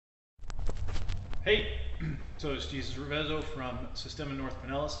Hey, so it's Jesus Revezzo from Sistema North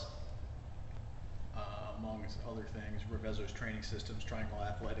Pinellas. Among other things, Revezzo's training systems, Triangle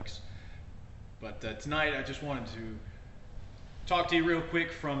Athletics. But tonight I just wanted to talk to you real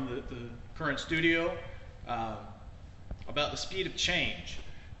quick from the current studio uh, about the speed of change.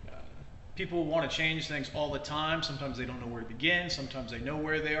 Uh, People want to change things all the time. Sometimes they don't know where to begin. Sometimes they know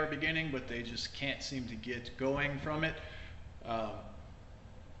where they are beginning, but they just can't seem to get going from it. Um,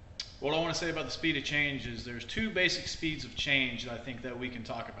 What I want to say about the speed of change is there's two basic speeds of change that I think that we can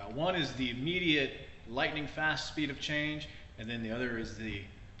talk about. One is the immediate lightning fast speed of change, and then the other is the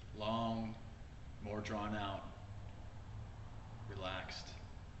long, more drawn out, relaxed,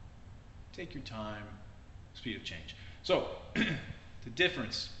 take your time speed of change. So the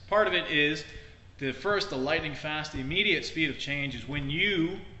difference, part of it is the lightning fast, the immediate speed of change is when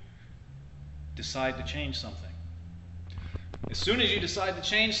you decide to change something. As soon as you decide to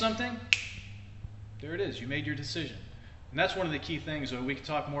change something, there it is. You made your decision. And that's one of the key things, and we can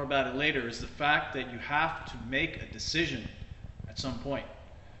talk more about it later, is the fact that you have to make a decision at some point.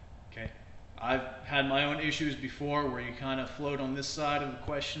 Okay? I've had my own issues before where you kind of float on this side of a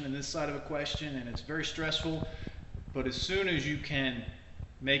question and this side of a question, and it's very stressful. But as soon as you can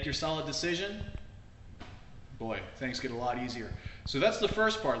make your solid decision, boy, things get a lot easier. So that's the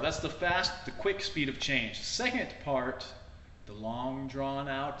first part. That's the quick speed of change. The second part, the long drawn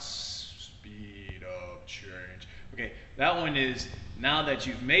out speed of change. Okay, that one is now that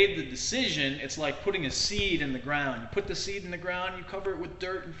you've made the decision, it's like putting a seed in the ground. You put the seed in the ground, you cover it with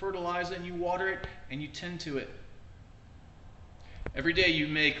dirt and fertilize it, and you water it, and you tend to it. Every day you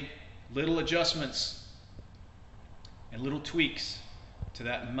make little adjustments and little tweaks to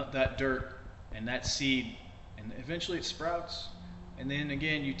that dirt and that seed, and eventually it sprouts. And then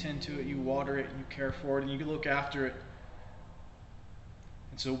again, you tend to it, you water it, and you care for it, and you look after it.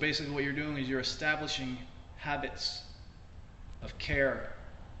 And so basically what you're doing is you're establishing habits of care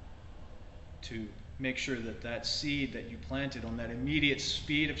to make sure that that seed that you planted on that immediate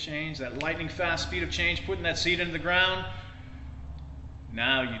speed of change, that lightning fast speed of change, putting that seed into the ground,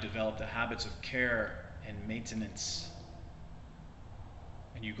 now you develop the habits of care and maintenance.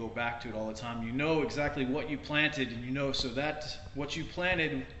 And you go back to it all the time. You know exactly what you planted, and you know so that what you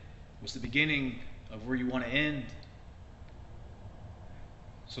planted was the beginning of where you want to end.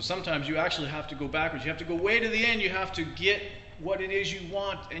 So sometimes you actually have to go backwards. You have to go way to the end. You have to get what it is you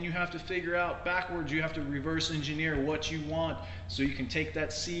want, and you have to figure out backwards. You have to reverse engineer what you want so you can take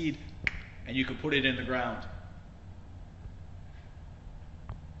that seed and you can put it in the ground.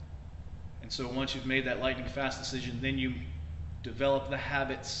 And so once you've made that lightning fast decision, then you develop the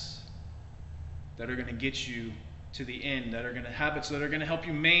habits that are going to get you to the end, habits that are going to help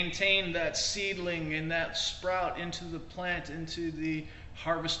you maintain that seedling and that sprout into the plant, into the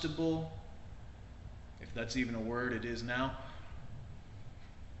harvestable, if that's even a word, it is now,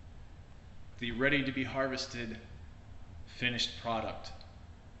 the ready to be harvested finished product.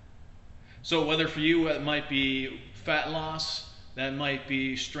 So whether for you it might be fat loss, that might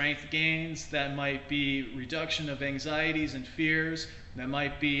be strength gains, that might be reduction of anxieties and fears, that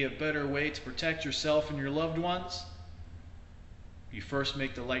might be a better way to protect yourself and your loved ones, you first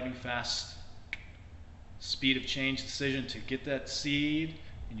make the lightning fast speed of change decision to get that seed,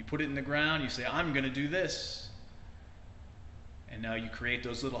 and you put it in the ground. You say, I'm going to do this. And now you create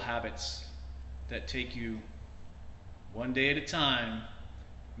those little habits that take you one day at a time,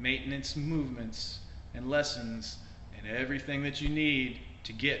 maintenance movements and lessons and everything that you need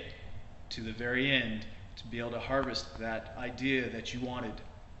to get to the very end to be able to harvest that idea that you wanted.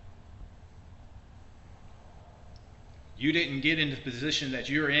 You didn't get into the position that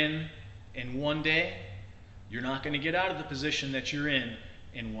you're in one day. You're not going to get out of the position that you're in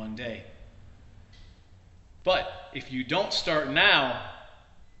one day. But if you don't start now,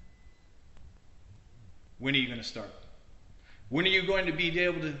 when are you going to start? When are you going to be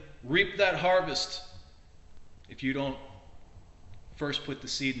able to reap that harvest if you don't first put the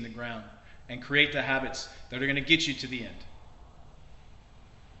seed in the ground and create the habits that are going to get you to the end?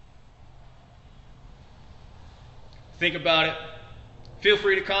 Think about it. Feel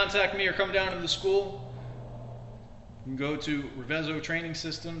free to contact me or come down to the school. You can go to Revezzo Training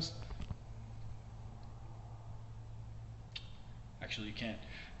Systems. Actually, you can't.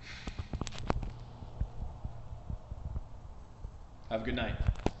 Have a good night.